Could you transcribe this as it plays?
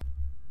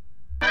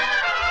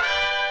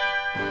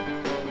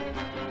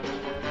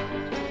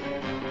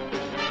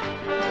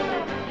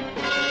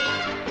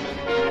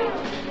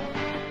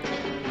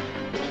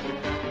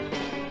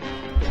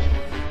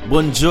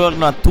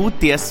Buongiorno a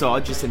tutti, adesso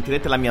oggi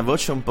sentirete la mia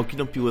voce un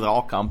pochino più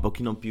roca, un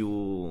pochino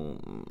più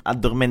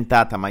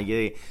addormentata, ma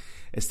ieri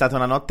è stata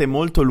una notte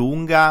molto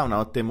lunga, una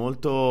notte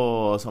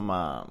molto,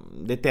 insomma,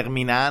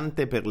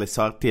 determinante per le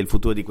sorti e il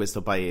futuro di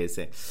questo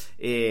paese.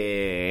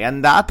 E è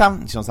andata,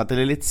 ci sono state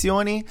le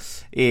elezioni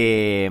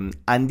e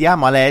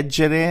andiamo a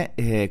leggere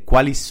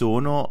quali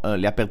sono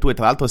le aperture.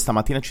 Tra l'altro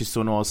stamattina ci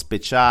sono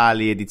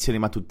speciali, edizioni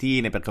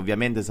mattutine, perché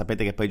ovviamente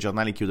sapete che poi i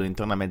giornali chiudono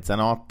intorno a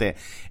mezzanotte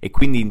e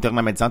quindi intorno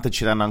a mezzanotte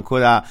ci saranno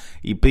ancora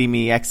i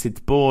primi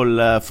exit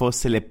poll,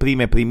 forse le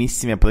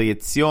primissime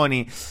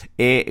proiezioni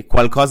e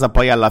qualcosa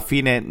poi alla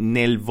fine nel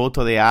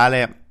voto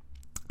reale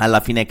alla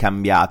fine è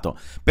cambiato.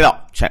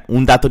 Però c'è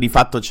un dato di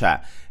fatto, c'è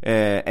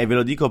e ve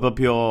lo dico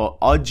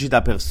proprio oggi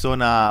da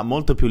persona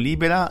molto più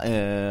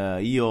libera.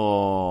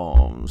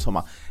 Io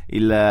insomma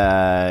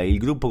il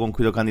gruppo con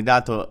cui l'ho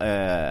candidato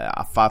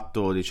ha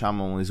fatto,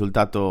 diciamo, un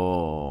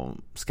risultato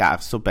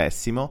scarso,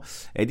 pessimo,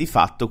 e di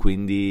fatto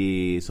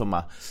quindi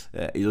insomma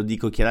io lo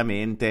dico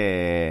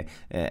chiaramente,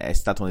 è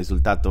stato un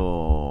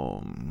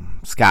risultato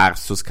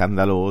scarso,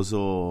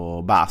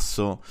 scandaloso,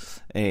 basso,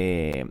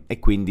 e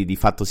quindi di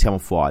fatto siamo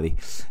fuori.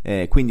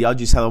 Quindi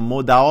oggi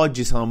da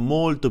oggi sarò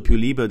molto più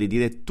libero di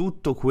dire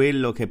tutto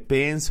quello che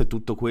penso e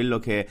tutto quello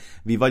che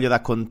vi voglio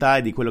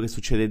raccontare di quello che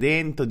succede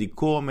dentro, di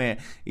come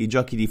i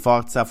giochi di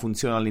forza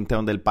funzionano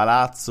all'interno del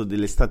palazzo,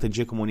 delle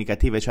strategie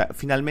comunicative. Cioè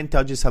finalmente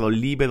oggi sarò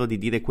libero di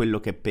dire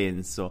quello che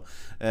penso.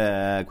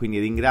 Quindi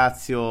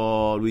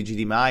ringrazio Luigi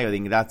Di Maio,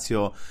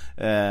 ringrazio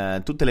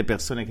tutte le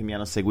persone che mi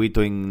hanno seguito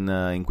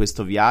in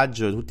questo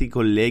viaggio, tutti i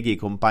colleghi e i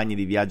compagni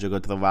di viaggio che ho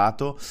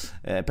trovato.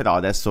 Però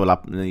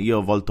adesso io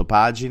ho volto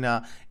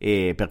pagina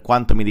e per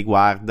quanto mi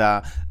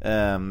riguarda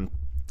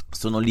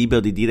sono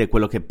libero di dire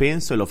quello che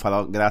penso e lo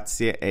farò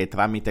grazie e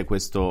tramite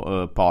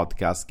questo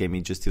podcast che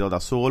mi gestirò da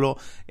solo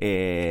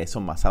e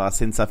insomma sarà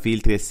senza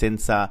filtri e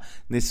senza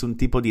nessun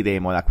tipo di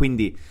remora.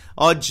 Quindi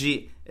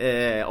oggi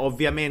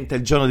ovviamente è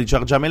il giorno di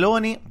Giorgia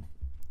Meloni.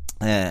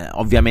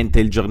 Ovviamente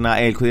il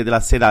Corriere della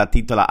Sera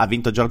titola "Ha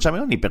vinto Giorgia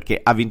Meloni", perché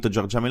ha vinto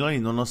Giorgia Meloni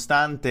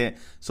nonostante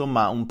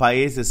insomma un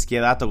paese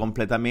schierato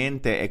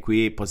completamente, e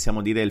qui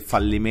possiamo dire il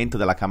fallimento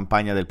della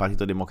campagna del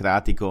Partito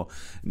Democratico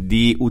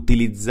di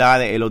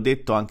utilizzare, e l'ho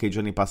detto anche i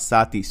giorni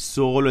passati,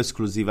 solo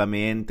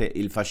esclusivamente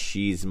il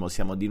fascismo.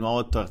 Siamo di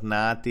nuovo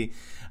tornati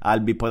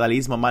al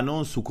bipolarismo, ma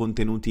non su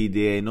contenuti,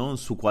 idee, non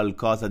su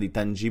qualcosa di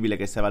tangibile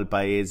che serve al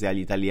paese, agli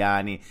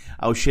italiani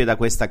a uscire da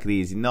questa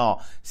crisi.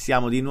 No,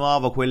 siamo di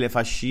nuovo quelle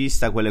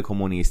fascista, quelle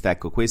comunista.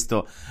 Ecco,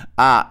 questo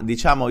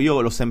diciamo,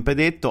 io l'ho sempre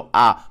detto,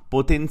 ha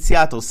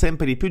potenziato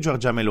sempre di più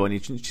Giorgia Meloni.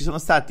 Ci sono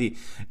stati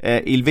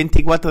il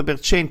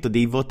 24%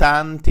 dei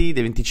votanti,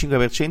 del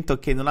 25%,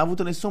 che non ha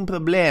avuto nessun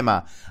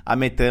problema a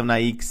mettere una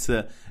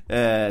X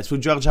su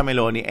Giorgia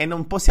Meloni, e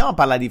non possiamo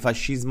parlare di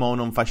fascismo o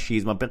non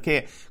fascismo,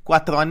 perché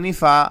 4 anni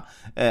fa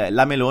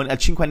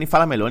 5 anni fa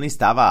la Meloni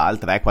stava al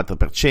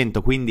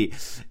 3-4%, quindi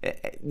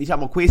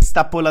diciamo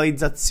questa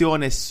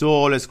polarizzazione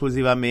solo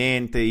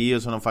esclusivamente io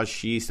sono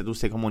fascista, tu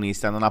sei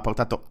comunista, non ha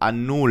portato a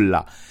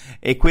nulla,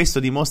 e questo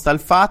dimostra il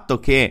fatto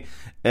che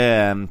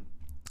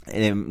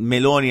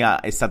Meloni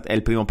è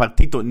il primo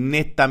partito,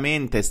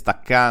 nettamente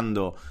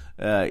staccando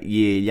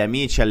gli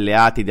amici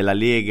alleati della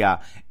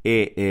Lega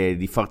e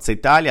di Forza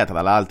Italia.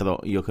 Tra l'altro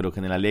io credo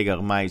che nella Lega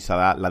ormai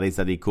sarà la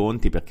resa dei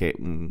conti, perché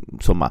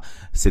insomma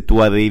se tu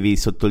arrivi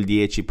sotto il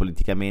 10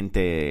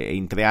 politicamente e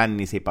in 3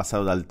 anni sei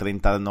passato dal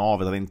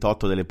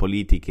 39-38 delle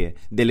politiche,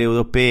 delle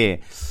europee,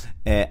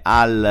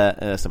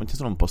 stamattina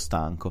sono un po'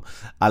 stanco,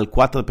 al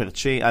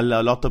 4%,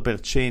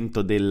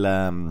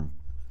 all'8%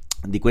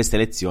 di queste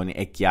elezioni,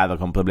 è chiaro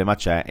che un problema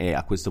c'è, e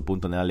a questo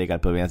punto nella Lega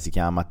il problema si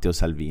chiama Matteo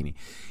Salvini.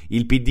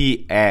 Il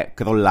PD è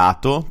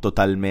crollato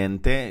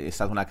totalmente, è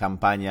stata una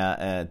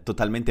campagna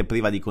totalmente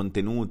priva di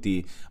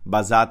contenuti,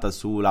 basata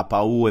sulla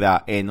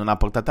paura, e non ha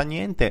portato a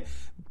niente.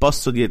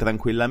 Posso dire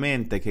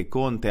tranquillamente che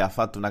Conte ha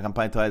fatto una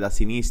campagna elettorale da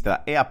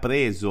sinistra e ha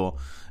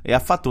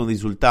fatto un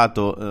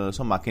risultato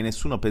insomma che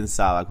nessuno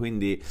pensava,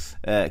 quindi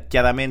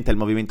chiaramente il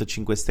Movimento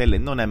 5 Stelle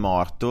non è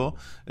morto.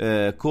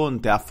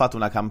 Conte ha fatto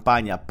una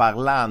campagna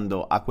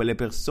parlando a quelle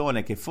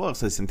persone che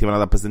forse si sentivano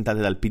rappresentate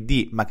dal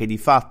PD ma che di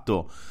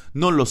fatto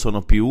non lo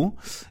sono più,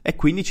 e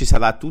quindi ci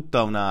sarà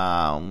tutta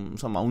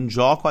un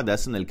gioco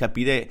adesso nel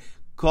capire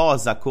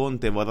cosa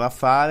Conte vorrà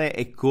fare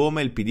e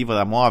come il PD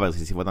vorrà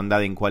muoversi, si vorrà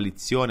andare in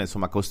coalizione,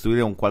 insomma costruire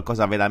un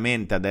qualcosa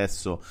veramente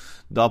adesso,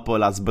 dopo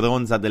la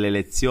sbronza delle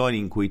elezioni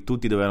in cui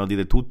tutti dovevano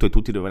dire tutto e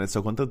tutti dovevano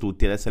essere contro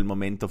tutti. Adesso è il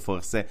momento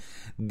forse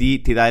di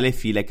tirare le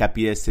file e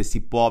capire se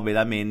si può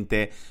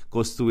veramente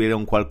costruire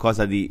un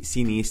qualcosa di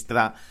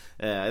sinistra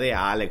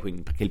reale,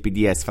 quindi, perché il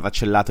PD è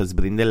sfracellato e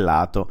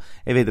sbrindellato,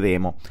 e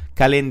vedremo.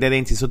 Calenda e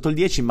Renzi sotto il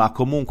 10, ma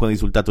comunque un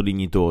risultato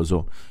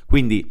dignitoso,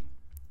 quindi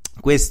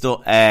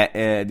questo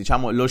è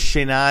diciamo lo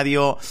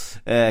scenario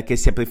che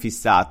si è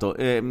prefissato.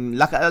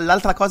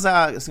 L'altra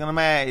cosa, secondo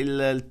me,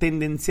 il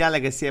tendenziale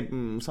che si è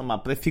insomma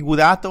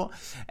prefigurato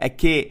è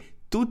che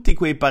tutti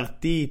quei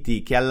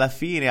partiti che alla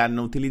fine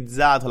hanno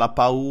utilizzato la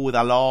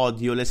paura,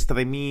 l'odio,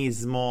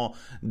 l'estremismo,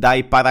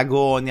 dai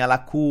paragoni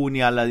alla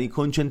cunia,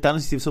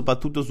 concentrandosi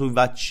soprattutto sui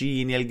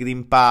vaccini, al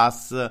Green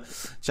Pass,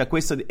 cioè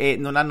questo, e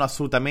non hanno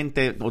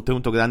assolutamente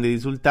ottenuto grandi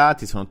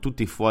risultati, sono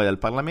tutti fuori dal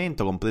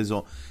Parlamento,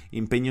 compreso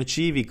impegno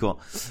civico.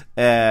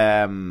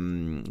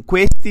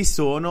 Questi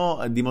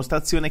sono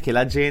dimostrazione che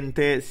la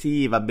gente,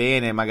 sì, va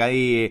bene,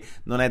 magari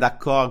non è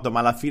d'accordo, ma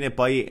alla fine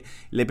poi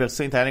le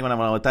persone italiane quando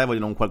vanno a votare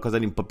vogliono un qualcosa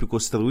di un po' più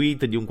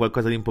costruito, di un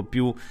qualcosa di un po'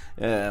 più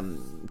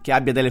che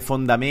abbia delle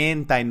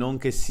fondamenta e non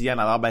che sia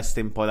una roba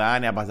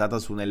estemporanea basata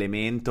su un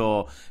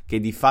elemento che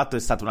di fatto è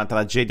stata una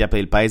tragedia per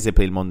il paese e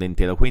per il mondo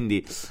intero.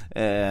 Quindi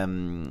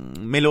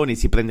Meloni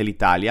si prende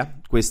l'Italia,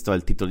 questo è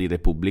il titolo di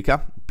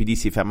Repubblica. PD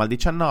si ferma al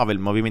 19, il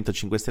Movimento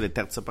 5 Stelle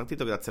terzo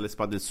partito grazie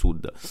all'Esport del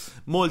Sud.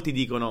 Molti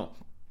dicono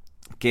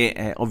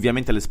che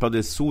ovviamente l'Esport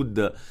del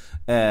Sud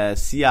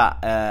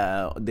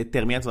sia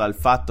determinato dal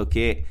fatto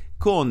che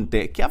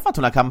Conte, che ha fatto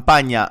una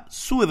campagna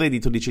sul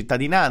reddito di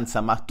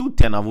cittadinanza, ma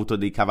tutti hanno avuto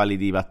dei cavalli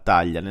di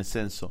battaglia, nel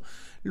senso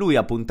lui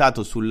ha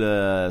puntato sul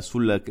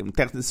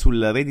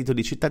reddito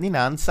di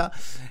cittadinanza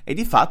e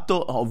di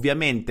fatto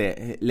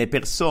ovviamente le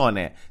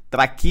persone,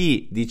 tra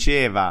chi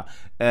diceva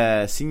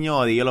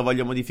signori io lo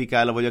voglio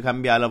modificare, lo voglio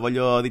cambiare, lo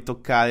voglio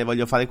ritoccare,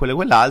 voglio fare quello e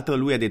quell'altro,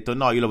 lui ha detto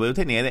no, io lo voglio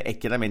tenere, e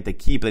chiaramente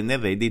chi prende il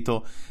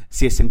reddito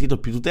si è sentito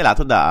più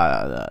tutelato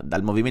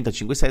dal Movimento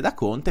 5 Stelle, da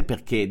Conte,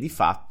 perché di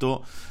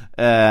fatto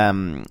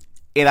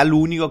era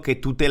l'unico che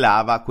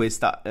tutelava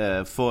questa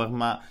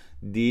forma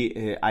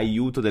di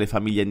aiuto delle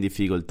famiglie in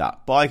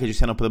difficoltà. Poi che ci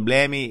siano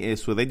problemi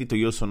sul reddito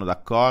io sono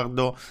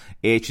d'accordo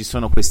e ci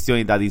sono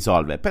questioni da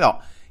risolvere, però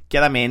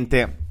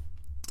chiaramente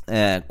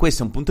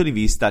questo è un punto di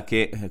vista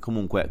che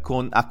comunque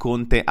a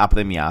Conte ha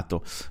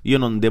premiato. Io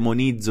non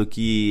demonizzo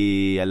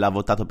chi l'ha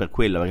votato per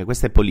quello, perché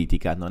questa è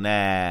politica, non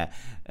è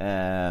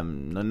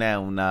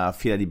una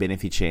fiera di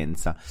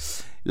beneficenza.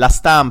 La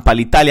Stampa,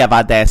 l'Italia va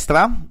a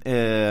destra,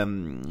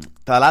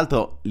 tra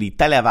l'altro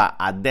l'Italia va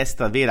a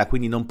destra vera,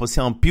 quindi non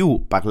possiamo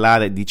più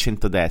parlare di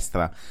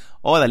centrodestra.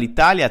 Ora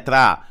l'Italia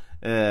tra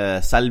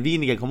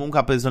Salvini, che comunque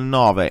ha preso il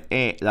 9,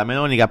 e la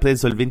Meloni che ha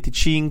preso il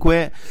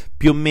 25,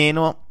 più o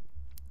meno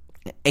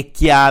è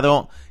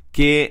chiaro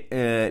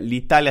che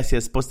l'Italia si è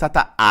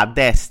spostata a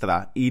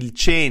destra. Il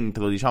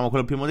centro, diciamo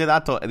quello più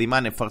moderato,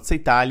 rimane Forza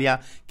Italia,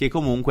 che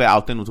comunque ha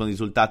ottenuto un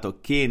risultato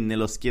che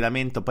nello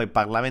schieramento poi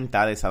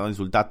parlamentare sarà un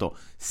risultato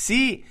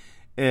sì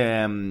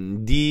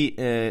di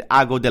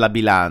ago della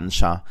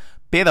bilancia,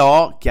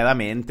 però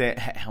chiaramente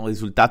è un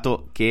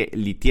risultato che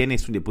li tiene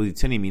su delle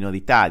posizioni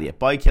minoritarie.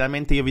 Poi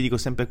chiaramente io vi dico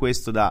sempre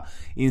questo da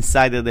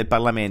insider del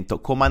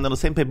Parlamento: comandano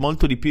sempre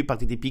molto di più i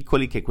partiti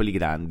piccoli che quelli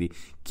grandi.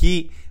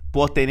 Chi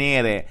può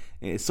tenere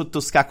sotto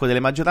scacco delle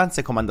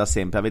maggioranze comanda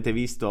sempre. Avete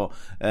visto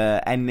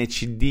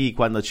NCD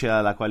quando c'era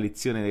la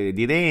coalizione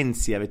di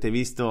Renzi, avete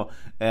visto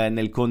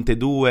nel Conte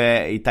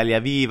 2 Italia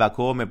Viva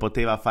come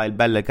poteva fare il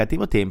bello e il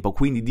cattivo tempo.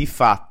 Quindi di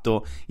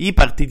fatto i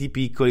partiti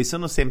piccoli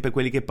sono sempre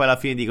quelli che poi alla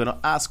fine dicono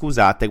ah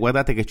scusate,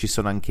 guardate che ci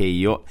sono anche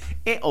io.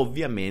 E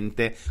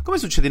ovviamente, come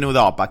succede in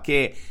Europa,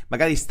 che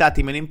magari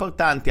stati meno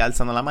importanti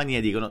alzano la mania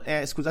e dicono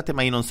scusate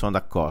ma io non sono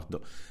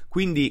d'accordo.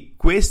 Quindi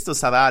questo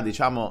sarà,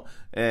 diciamo,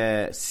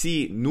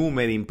 sì,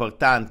 numeri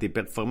importanti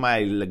per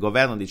formare il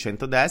governo di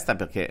centrodestra,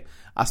 perché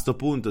a sto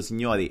punto,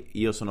 signori,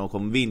 io sono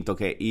convinto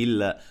che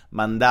il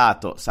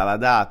mandato sarà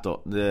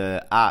dato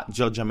a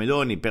Giorgia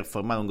Meloni per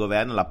formare un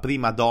governo, la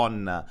prima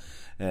donna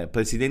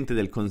Presidente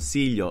del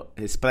Consiglio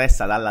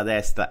espressa dalla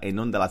destra e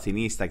non dalla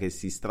sinistra, che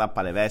si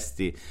strappa le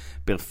vesti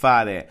per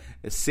fare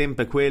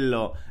sempre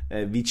quello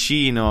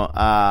vicino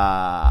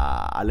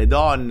alle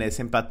donne,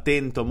 sempre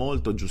attento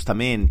molto,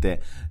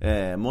 giustamente,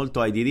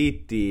 molto ai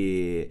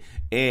diritti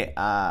e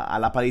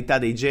alla parità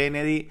dei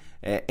generi.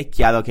 È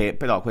chiaro che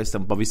però questo è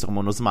un po' visto come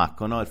uno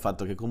smacco, no? Il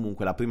fatto che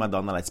comunque la prima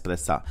donna l'ha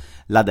espressa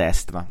la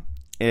destra.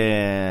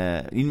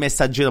 Il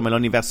Messaggero,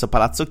 Meloni verso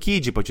Palazzo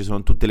Chigi, poi ci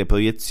sono tutte le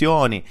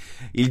proiezioni.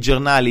 Il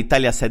Giornale,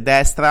 Italia se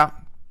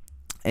destra,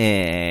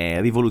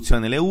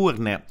 rivoluzione nelle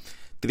urne,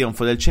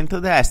 trionfo del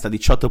centrodestra,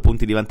 18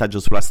 punti di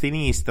vantaggio sulla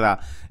sinistra,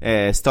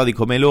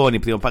 storico Meloni,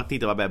 primo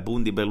partito, vabbè,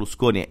 Bundi,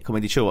 Berlusconi, come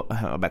dicevo,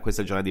 vabbè,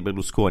 questa è il giornata di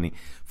Berlusconi,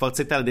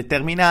 Forza Italia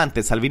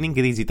determinante, Salvini in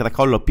crisi,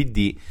 tracollo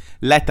PD,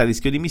 Letta a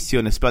rischio di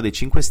missione, esplode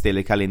 5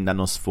 Stelle, Calenda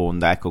non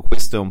sfonda. Ecco,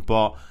 questo è un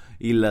po'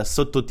 il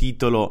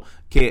sottotitolo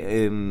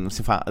che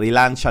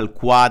rilancia il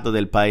quadro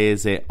del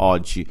paese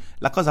oggi.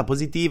 La cosa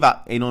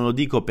positiva, e non lo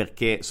dico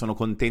perché sono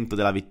contento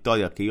della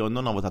vittoria, perché io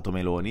non ho votato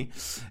Meloni,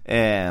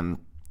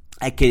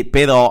 è che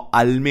però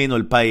almeno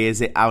il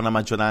paese ha una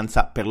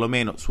maggioranza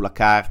perlomeno sulla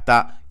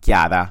carta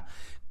chiara.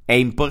 È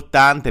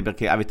importante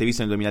perché avete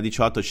visto nel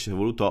 2018 ci è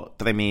voluto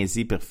 3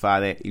 mesi per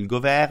fare il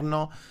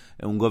governo,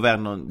 un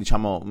governo,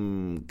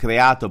 diciamo,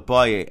 creato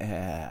poi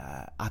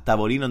a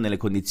tavolino nelle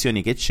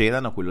condizioni che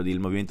c'erano, quello del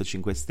Movimento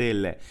 5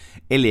 Stelle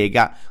e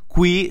Lega.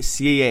 Qui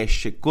si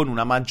esce con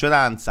una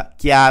maggioranza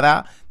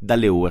chiara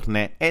dalle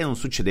urne e non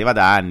succedeva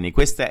da anni.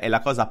 Questa è la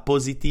cosa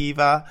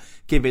positiva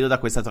che vedo da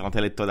questa tornata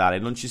elettorale.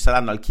 Non ci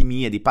saranno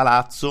alchimie di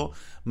palazzo,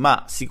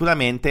 ma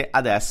sicuramente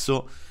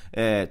adesso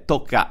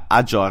tocca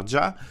a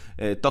Giorgia,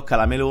 tocca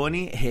alla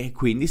Meloni, e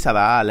quindi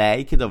sarà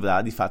lei che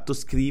dovrà di fatto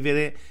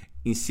scrivere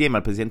insieme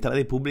al Presidente della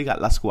Repubblica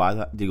la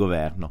squadra di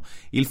governo.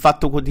 Il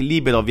Fatto Quotidiano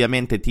Libero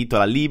ovviamente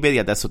titola Liberi,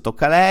 adesso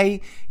tocca a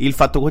lei. Il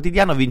Fatto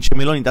Quotidiano vince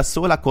Meloni da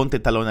sola, Conte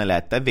talone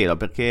eletta. È vero,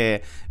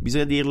 perché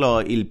bisogna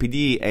dirlo, il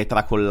PD è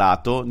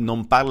tracollato,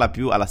 non parla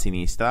più alla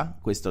sinistra,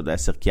 questo deve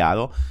essere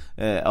chiaro.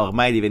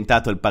 Ormai è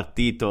diventato il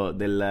partito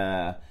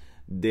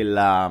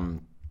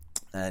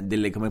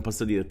come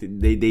posso dirti,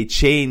 dei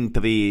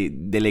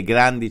centri delle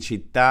grandi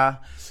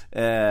città,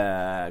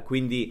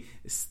 quindi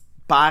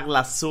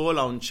parla solo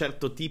a un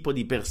certo tipo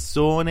di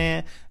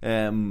persone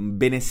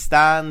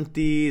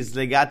benestanti,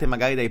 slegate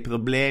magari dai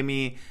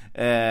problemi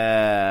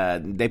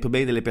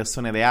delle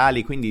persone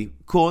reali. Quindi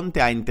Conte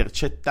ha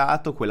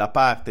intercettato quella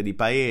parte di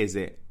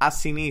paese a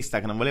sinistra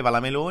che non voleva la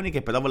Meloni,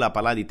 che però voleva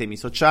parlare di temi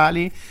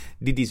sociali,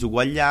 di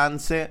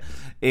disuguaglianze,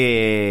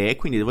 e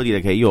quindi devo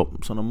dire che io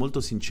sono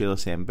molto sincero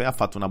sempre, ha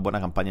fatto una buona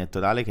campagna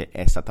elettorale che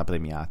è stata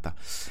premiata.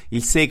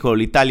 Il secolo,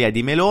 l'Italia è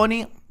di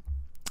Meloni.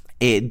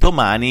 E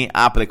domani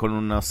apre con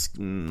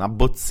un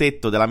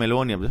abbozzetto della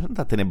Meloni,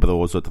 abbastanza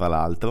tenebroso tra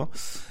l'altro,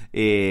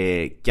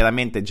 e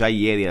chiaramente già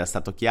ieri era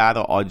stato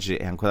chiaro, oggi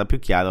è ancora più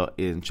chiaro.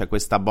 C'è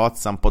questa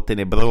bozza un po'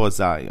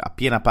 tenebrosa a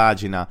piena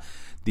pagina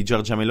di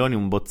Giorgia Meloni,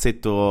 un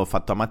bozzetto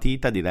fatto a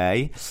matita,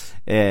 direi,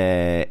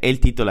 e il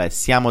titolo è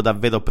 "Siamo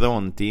davvero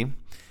pronti?".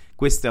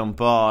 Questa è un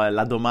po'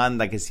 la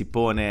domanda che si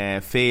pone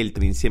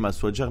Feltri insieme al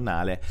suo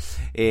giornale,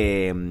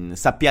 e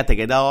sappiate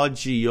che da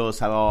oggi io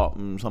sarò,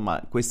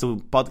 insomma, questo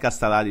podcast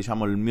sarà,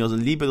 diciamo, il mio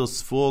libero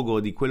sfogo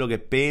di quello che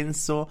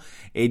penso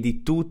e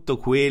di tutto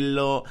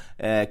quello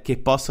che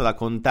posso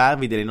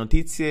raccontarvi, delle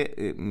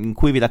notizie in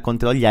cui vi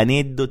racconterò gli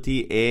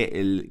aneddoti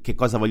e che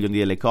cosa vogliono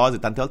dire le cose.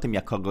 Tante volte mi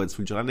accorgo che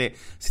sul giornale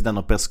si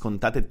danno per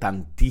scontate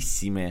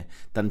tantissime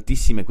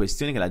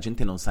questioni che la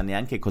gente non sa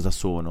neanche cosa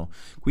sono,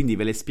 quindi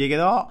ve le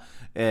spiegherò.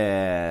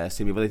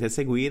 Se mi volete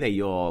seguire,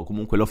 io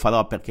comunque lo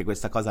farò perché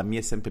questa cosa mi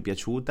è sempre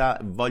piaciuta,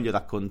 voglio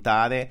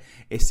raccontare,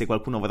 e se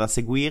qualcuno vorrà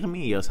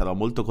seguirmi io sarò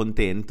molto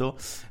contento.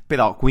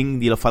 Però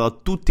quindi lo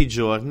farò tutti i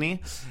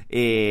giorni,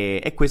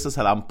 e questo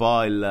sarà un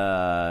po'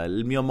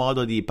 il mio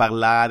modo di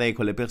parlare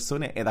con le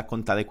persone e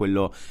raccontare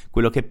quello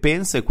che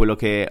penso e quello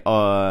che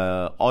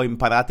ho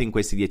imparato in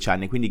questi 10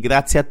 anni. Quindi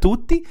grazie a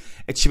tutti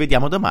e ci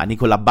vediamo domani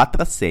con la Bat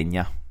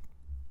Rassegna.